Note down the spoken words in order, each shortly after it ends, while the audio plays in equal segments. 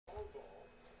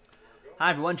Hi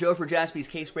everyone, Joe for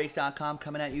JaspysCaseBreaks.com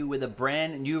coming at you with a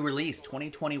brand new release,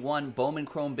 2021 Bowman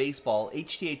Chrome Baseball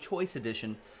HTA Choice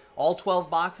Edition. All 12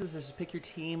 boxes. This is pick your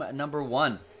team number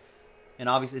 1. And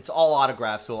obviously it's all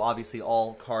autographed, so obviously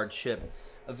all cards ship.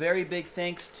 A very big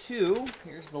thanks to,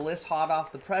 here's the list hot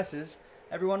off the presses,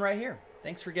 everyone right here.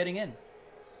 Thanks for getting in.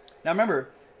 Now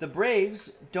remember, the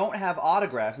Braves don't have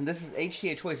autographs, and this is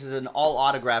HTA Choice is an all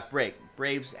autograph break.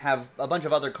 Braves have a bunch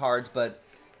of other cards, but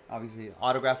obviously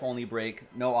autograph only break,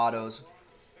 no autos.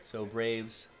 So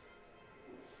Braves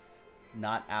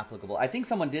not applicable. I think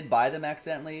someone did buy them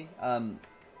accidentally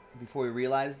before we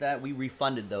realized that. We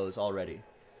refunded those already.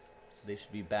 So they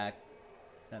should be back.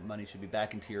 That money should be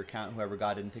back into your account, whoever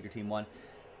got it in Pick Your Team 1.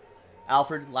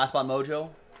 Alfred, Last Spot Mojo,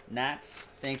 Nats,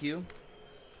 thank you.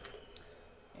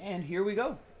 And here we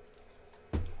go.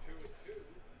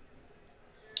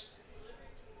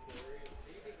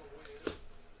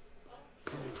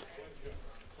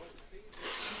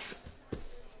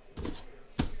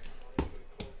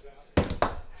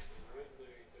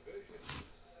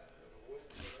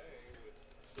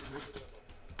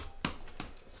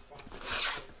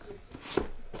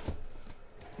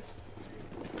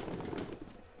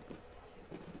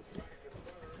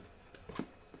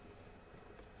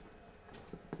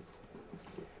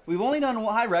 We've only done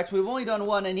one. Hi, Rex. We've only done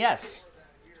one, and yes.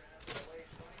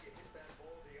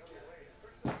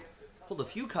 Pulled a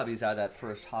few cubbies out of that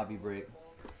first hobby break.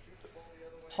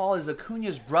 Paul is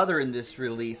Acuna's brother in this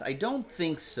release. I don't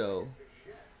think so.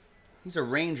 He's a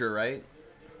Ranger, right?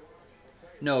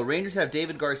 No, Rangers have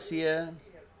David Garcia,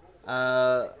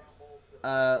 Osalivas,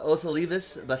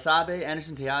 Basabe,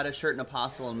 Anderson Tejada, Shirt and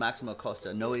Apostle, and Maximo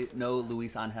Costa. No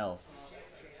Luis Angel.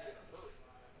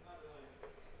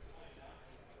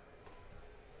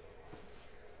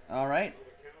 All right.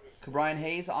 Cabrian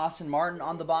Hayes, Austin Martin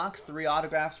on the box. 3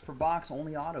 autographs per box.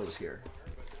 Only autos here.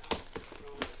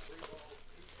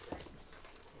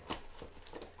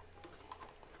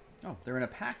 Oh, they're in a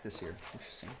pack this year.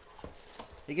 Interesting.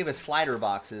 They give us slider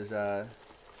boxes in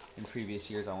previous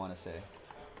years, I want to say.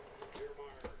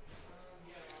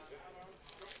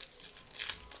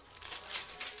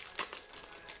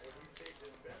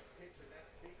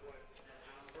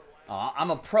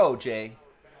 I'm a pro, Jay.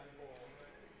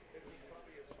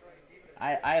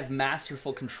 I have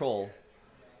masterful control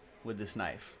with this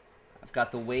knife. I've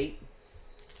got the weight,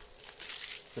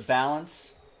 the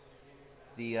balance,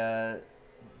 the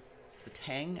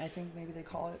tang, I think maybe they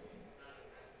call it.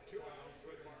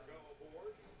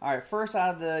 All right, first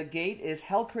out of the gate is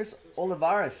Helcris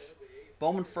Olivares,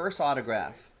 Bowman first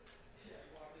autograph.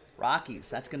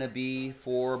 Rockies, that's going to be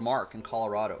for Mark in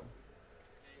Colorado.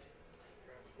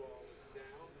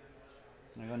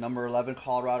 There you go, number 11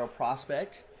 Colorado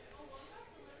prospect.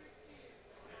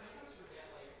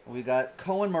 We got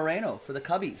Cohen Moreno for the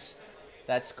Cubbies.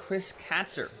 That's Chris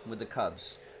Katzer with the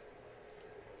Cubs.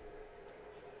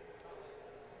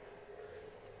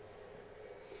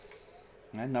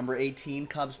 And number 18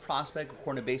 Cubs prospect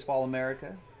according to Baseball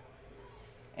America.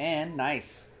 And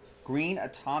nice. Green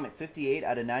Atomic 58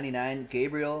 out of 99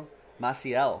 Gabriel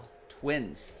Maciel,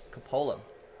 Twins, Coppola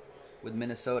with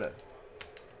Minnesota.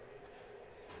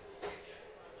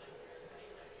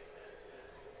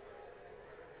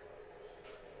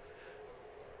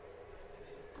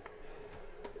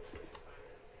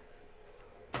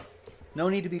 No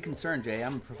need to be concerned, Jay.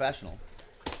 I'm a professional.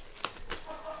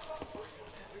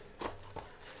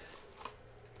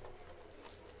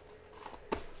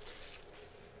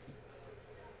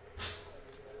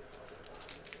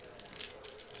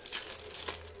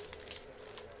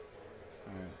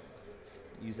 All right.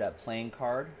 Use that playing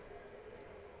card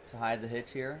to hide the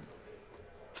hits here.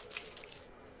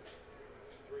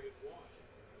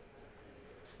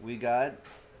 We got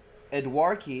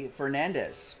Eduardo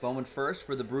Fernandez, Bowman first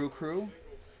for the Brew Crew.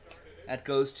 That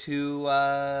goes to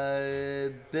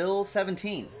Bill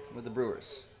 17 with the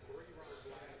Brewers.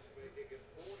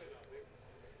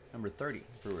 Number 30,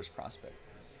 Brewers prospect.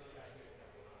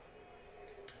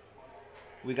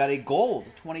 We got a gold,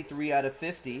 23 out of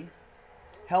 50,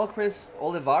 Helcris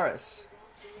Olivares.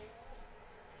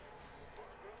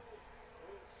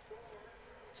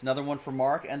 It's another one for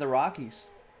Mark and the Rockies.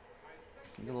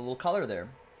 Get a little color there.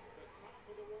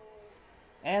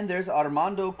 And there's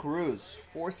Armando Cruz,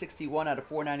 461 out of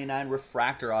 499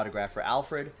 refractor autograph for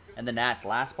Alfred and the Nats.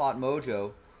 Last Spot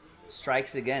Mojo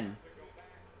strikes again.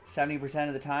 70%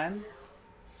 of the time.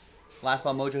 Last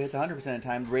Spot Mojo hits 100% of the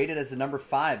time. Rated as the number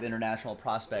 5 international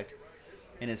prospect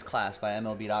in his class by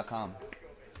MLB.com.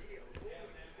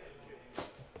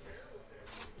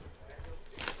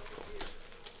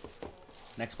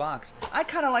 Next box. I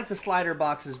kind of like the slider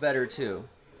boxes better too.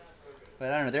 But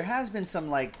I don't know. There has been some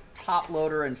like top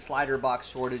loader and slider box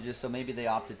shortages, so maybe they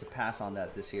opted to pass on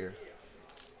that this year.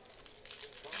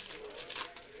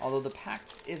 Although the pack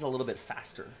is a little bit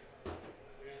faster.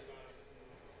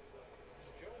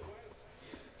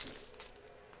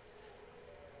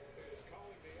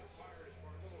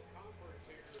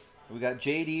 We got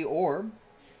JD Orb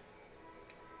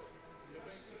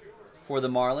for the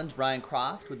Marlins. Brian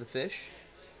Croft with the fish.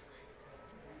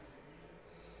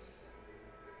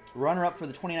 Runner-up for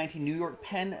the 2019 New York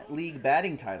Penn League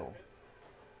batting title.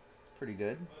 Pretty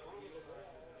good.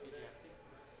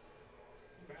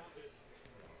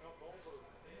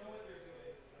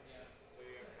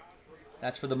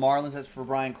 That's for the Marlins. That's for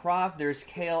Brian Croft. There's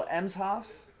Cale Emshoff.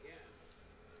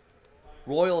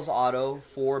 Royals auto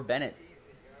for Bennett.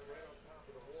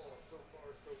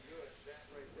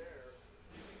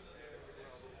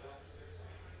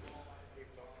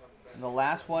 And the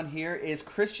last one here is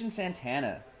Christian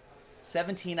Santana.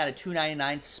 17 out of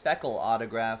 299 speckle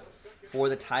autograph for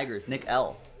the Tigers. Nick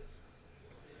L.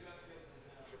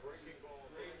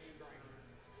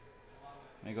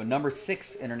 There you go. Number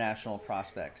 6 international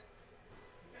prospect.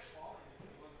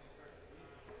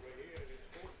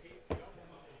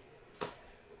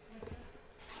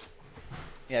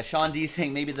 Yeah, Sean D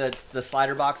saying maybe the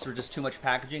slider box were just too much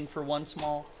packaging for one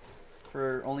small,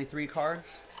 for only 3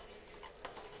 cards.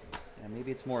 Yeah,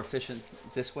 maybe it's more efficient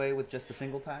this way with just the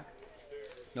single pack.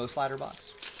 No slider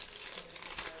box.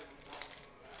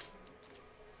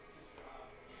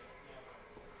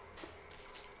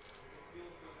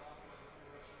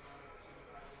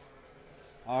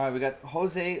 All right, we got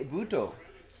Jose Buto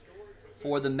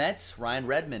for the Mets. Ryan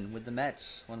Redmond with the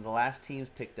Mets, one of the last teams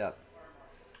picked up.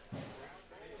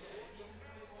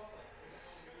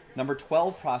 Number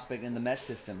 12 prospect in the Mets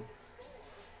system.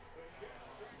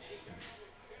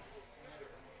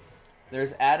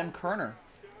 There's Adam Kerner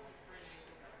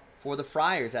for the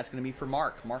Friars. That's going to be for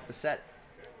Mark Bissett.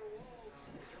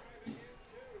 There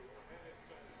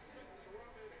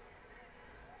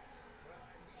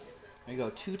you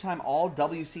go. 2-time all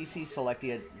WCC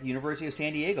selectee at the University of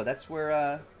San Diego. That's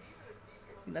where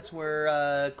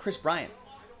Chris Bryant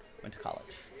went to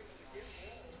college.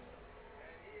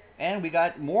 And we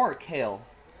got more Cale.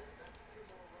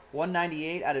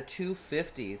 198 out of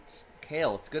 250. It's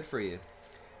Cale. It's good for you.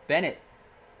 Bennett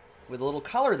with a little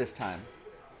color this time.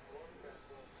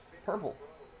 Purple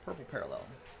parallel.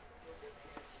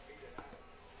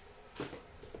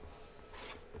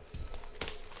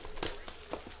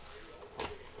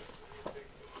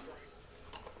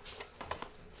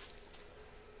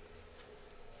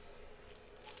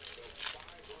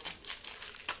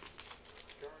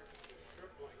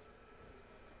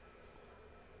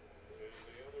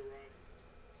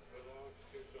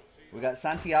 We got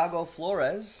Santiago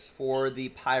Flores for the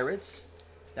Pirates.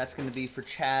 That's going to be for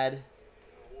Chad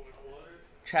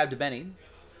DeBenny.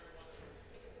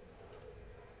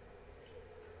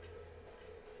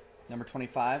 Number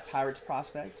 25, Pirates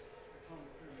prospect.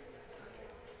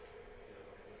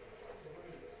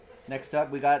 Next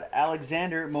up, we got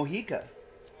Alexander Mojica.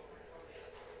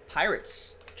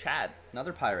 Pirates, Chad,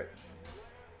 another Pirate.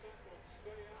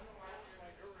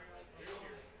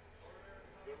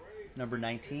 Number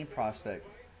 19 prospect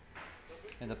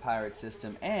in the Pirate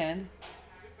system. And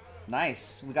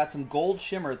nice, we got some gold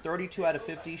shimmer, 32 out of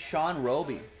 50, Sean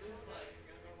Roby.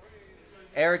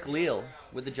 Eric Leal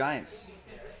with the Giants.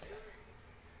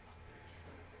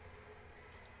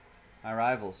 My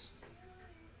rivals.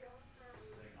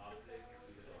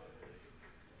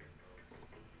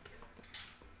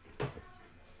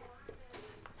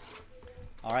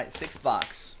 All right, 6th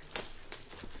box.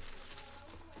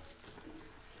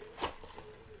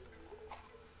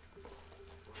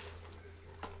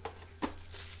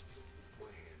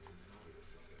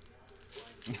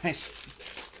 Nice.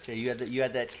 Okay, you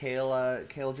had that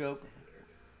Cale joke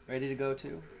ready to go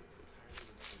too.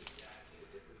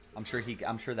 I'm sure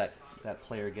that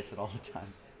player gets it all the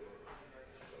time.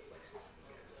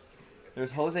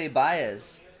 There's Jose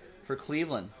Baez for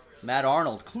Cleveland. Matt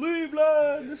Arnold.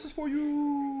 Cleveland, this is for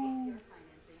you.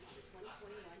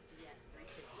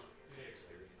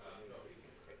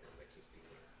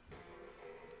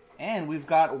 And we've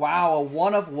got, wow, a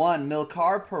 1/1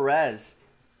 Milkar Perez.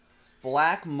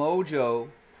 Black Mojo.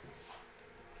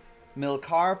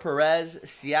 Milkar Perez,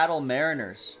 Seattle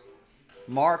Mariners.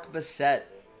 Mark Bissett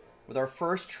with our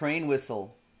first train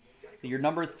whistle. Your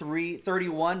number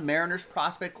 31 Mariners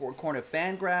prospect, according to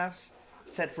Fangraphs.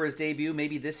 Set for his debut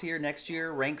maybe this year, next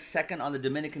year. Ranked 2nd on the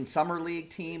Dominican Summer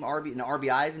League team in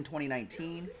RBIs in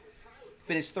 2019.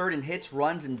 Finished 3rd in hits,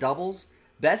 runs, and doubles.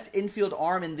 Best infield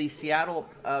arm in the Seattle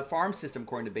farm system,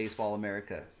 according to Baseball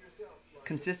America.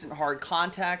 Consistent hard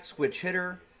contact, switch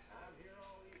hitter.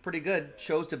 Pretty good.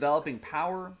 Shows developing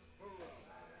power.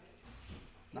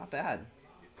 Not bad.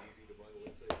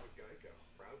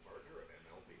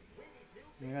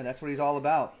 Yeah, that's what he's all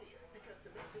about.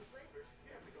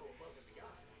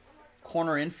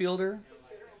 Corner infielder.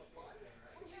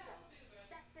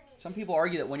 Some people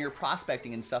argue that when you're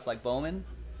prospecting and stuff like Bowman,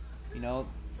 you know,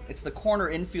 it's the corner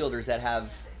infielders that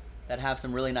have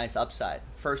some really nice upside.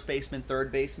 First baseman,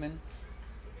 third baseman,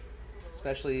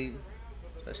 especially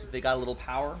if they got a little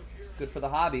power. It's good for the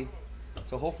hobby.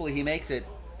 So hopefully he makes it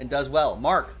and does well.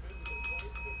 Mark,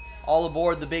 all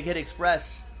aboard the Big Hit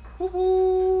Express. Whoop,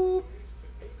 whoop.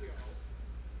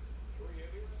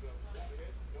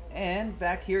 And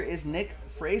back here is Nick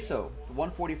Fraso,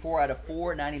 144 out of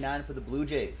 499 for the Blue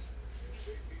Jays.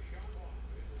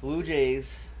 Blue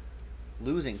Jays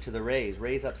losing to the Rays.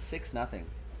 Rays up 6-0.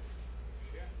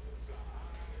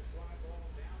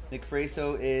 Nick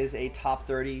Fraso is a top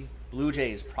 30 Blue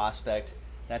Jays prospect.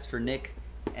 That's for Nick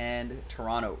and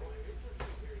Toronto.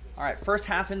 All right, first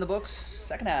half in the books,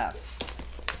 second half.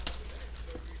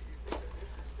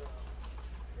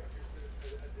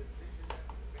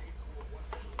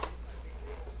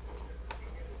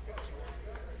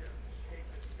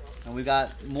 And we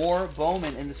got more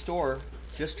Bowman in the store.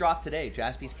 Just dropped today.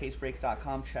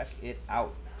 JaspysCaseBreaks.com. Check it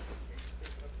out.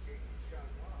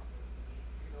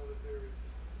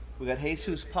 We got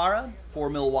Jesus Parra for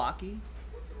Milwaukee.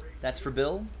 That's for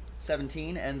Bill,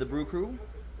 17, and the Brew Crew.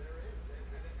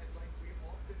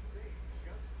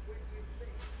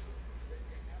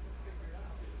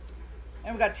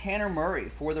 And we got Tanner Murray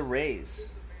for the Rays.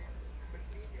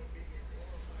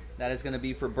 That is going to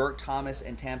be for Burke Thomas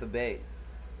and Tampa Bay.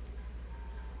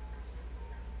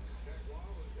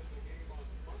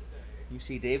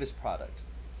 UC Davis product.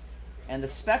 And the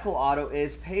Speckle auto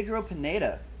is Pedro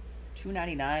Pineda,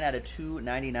 299 out of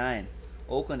 299.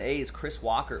 Oakland A's, Chris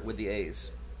Walker with the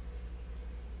A's.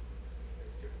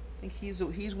 I think he's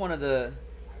one of the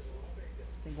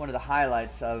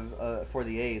highlights of for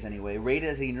the A's anyway. Rated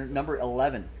as a number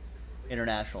 11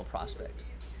 international prospect.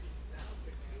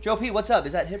 Joe P, what's up?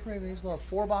 Is that Hit Parade Baseball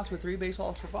 4 box with 3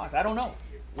 baseballs per box? I don't know.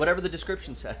 Whatever the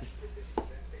description says.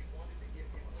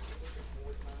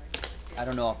 I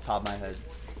don't know off the top of my head.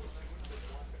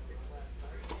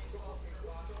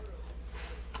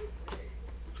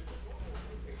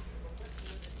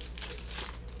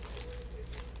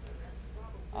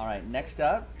 All right, next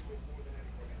up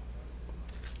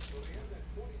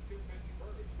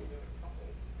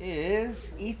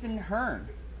is Ethan Hearn,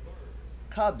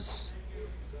 Cubs.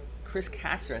 Chris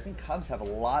Katzer. I think Cubs have a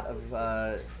lot of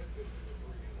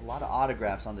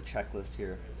autographs on the checklist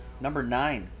here. Number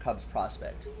 9, Cubs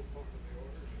prospect.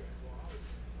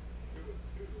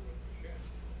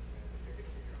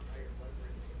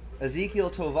 Ezekiel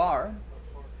Tovar,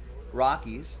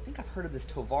 Rockies. I think I've heard of this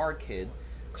Tovar kid.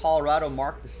 Colorado,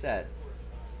 Mark Bissett.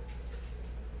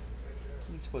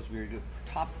 He's supposed to be a good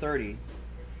top 30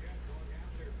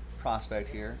 prospect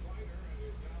here.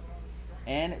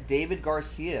 And David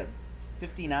Garcia,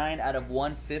 59 out of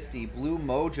 150. Blue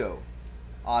Mojo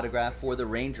autograph for the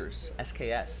Rangers,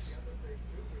 SKS.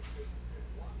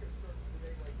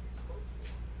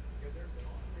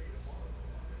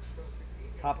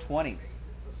 Top 20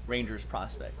 Rangers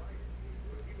prospect.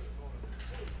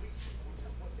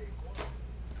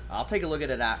 I'll take a look at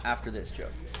it after this, Joe.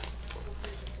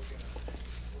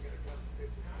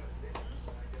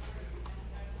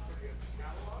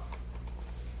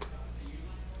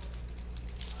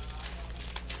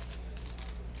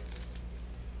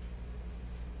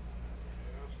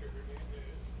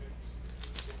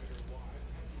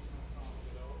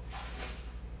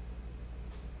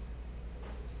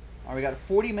 All right, we got a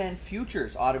 40-man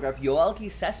futures autograph,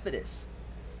 Yoelqui Cespedes.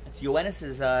 That's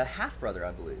Yoenis' half-brother,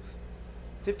 I believe.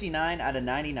 59 out of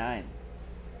 99.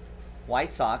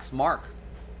 White Sox, Mark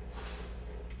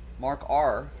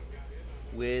R.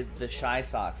 with the Shy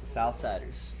Sox, the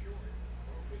Southsiders.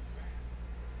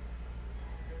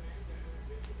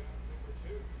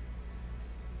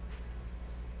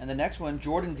 And the next one,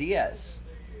 Jordan Diaz.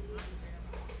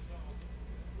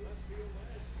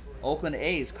 Oakland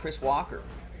A's, Chris Walker.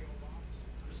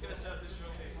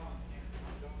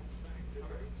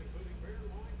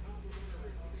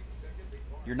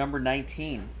 Your number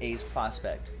 19 A's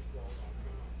prospect. And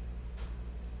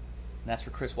that's for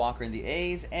Chris Walker in the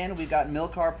A's. And we've got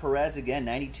Milkar Perez again,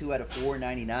 92 out of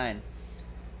 499.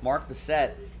 Mark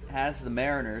Bissett has the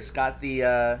Mariners. Got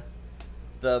the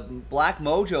Black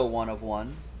Mojo 1 of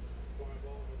 1.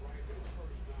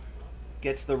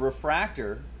 Gets the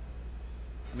refractor.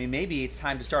 I mean, maybe it's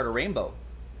time to start a rainbow.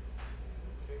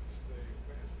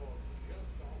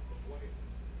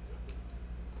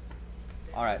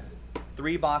 All right,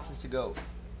 3 boxes to go.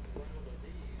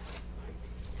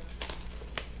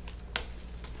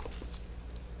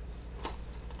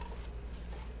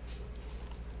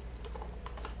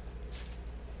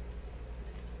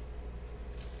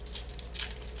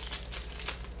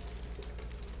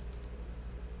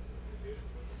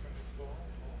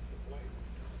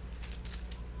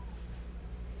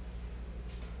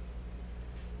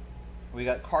 We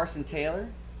got Carson Taylor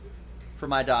for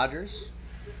my Dodgers.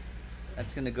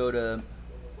 That's going to go to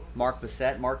Mark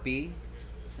Bissett, Mark B,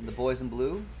 and the boys in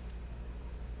blue.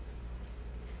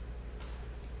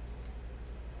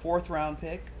 4th round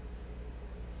pick.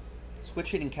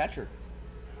 Switch hitting catcher.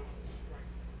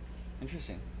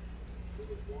 Interesting.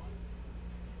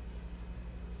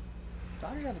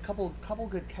 Dodgers have a couple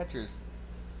good catchers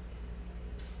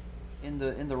in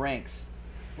the ranks.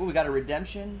 Ooh, we got a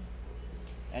redemption.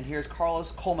 And here's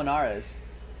Carlos Colmenares,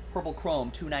 purple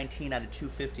chrome, 219 out of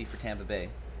 250 for Tampa Bay.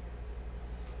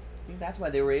 I think that's why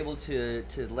they were able to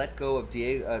let go of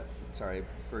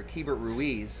for Keibert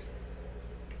Ruiz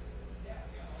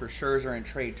for Scherzer and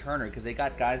Trey Turner, because they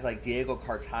got guys like Diego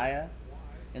Cartaya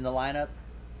in the lineup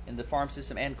in the farm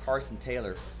system, and Carson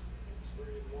Taylor.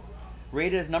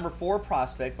 Rated as number 4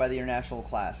 prospect by the international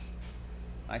class.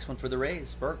 Nice one for the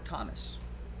Rays, Burke Thomas.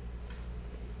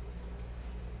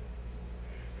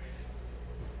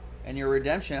 And your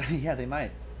redemption, yeah, they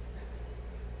might.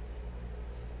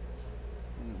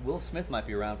 Will Smith might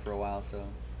be around for a while, so.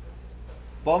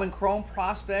 Bowman Chrome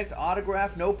prospect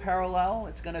autograph, no parallel.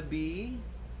 It's going to be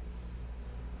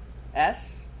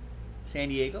S, San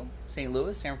Diego, St.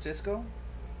 Louis, San Francisco.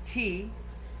 T,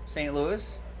 St.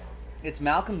 Louis. It's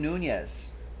Malcolm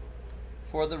Nunez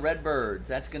for the Redbirds.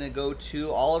 That's going to go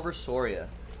to Oliver Soria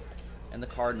and the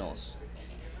Cardinals.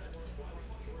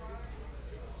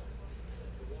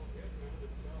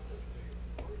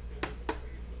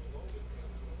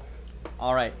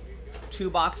 All right,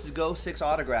 2 boxes to go, 6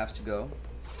 autographs to go.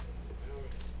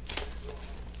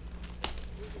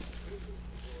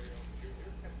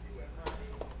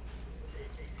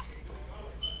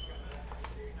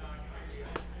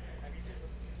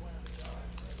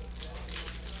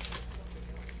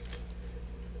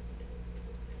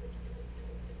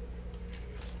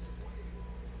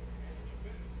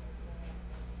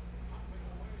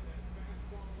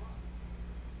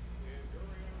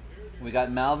 We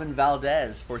got Malvin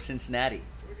Valdez for Cincinnati.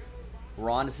 We're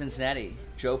on to Cincinnati.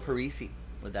 Joe Parisi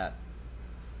with that.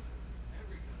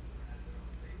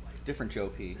 Different Joe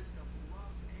P.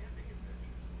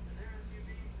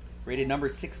 Rated number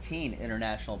 16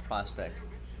 international prospect.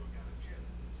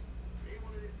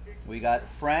 We got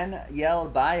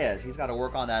Franyel Baez. He's got to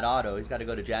work on that auto. He's got to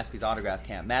go to Jaspy's autograph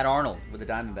camp. Matt Arnold with the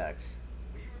Diamondbacks.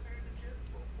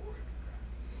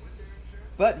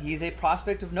 But he's a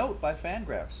prospect of note by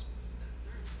Fangraphs.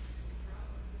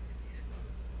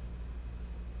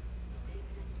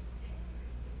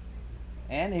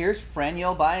 And here's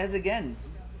Franyel Baez again.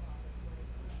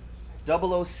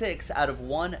 006 out of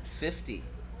 150.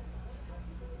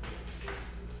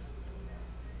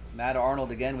 Matt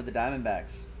Arnold again with the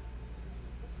Diamondbacks.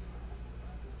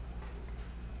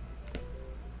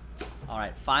 All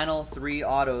right, final 3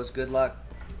 autos. Good luck.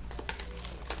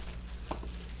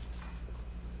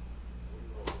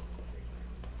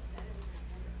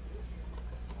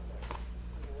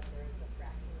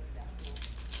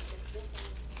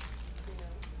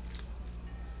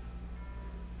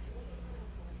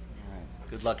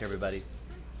 Good luck, everybody.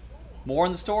 More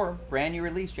in the store. Brand new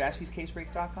release,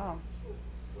 jaspyscasebreaks.com.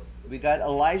 We got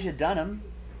Elijah Dunham,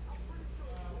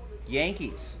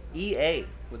 Yankees, EA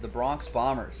with the Bronx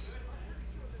Bombers.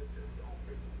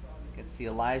 Gets the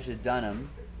Elijah Dunham.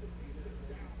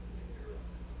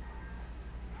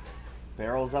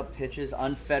 Barrels up pitches,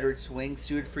 unfettered swing,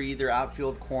 suited for either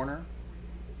outfield corner.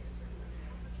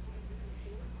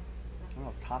 What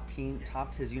else?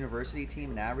 Topped his university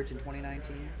team in average in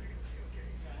 2019.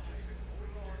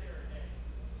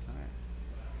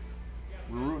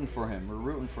 We're rooting for him. We're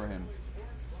rooting for him.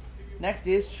 Next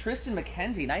is Tristan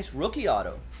McKenzie. Nice rookie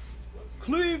auto.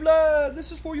 Cleveland,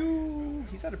 this is for you.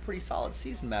 He's had a pretty solid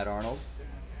season, Matt Arnold.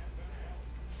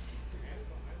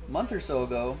 A month or so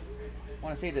ago, I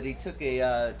want to say that he took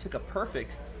a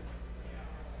perfect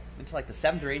into like the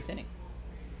 7th or 8th inning.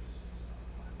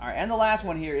 All right, and the last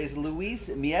one here is Luis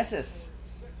Mieses.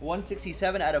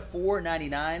 167 out of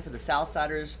 499 for the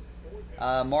Southsiders.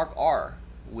 Mark R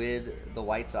with the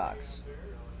White Sox.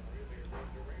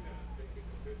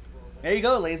 There you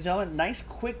go, ladies and gentlemen. Nice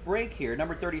quick break here.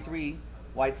 Number 33,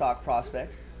 White Sox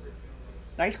prospect.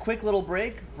 Nice quick little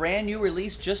break. Brand new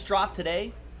release, just dropped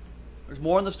today. There's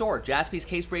more in the store.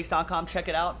 JaspysCaseBreaks.com. Check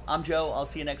it out. I'm Joe. I'll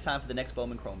see you next time for the next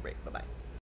Bowman Chrome Break. Bye-bye.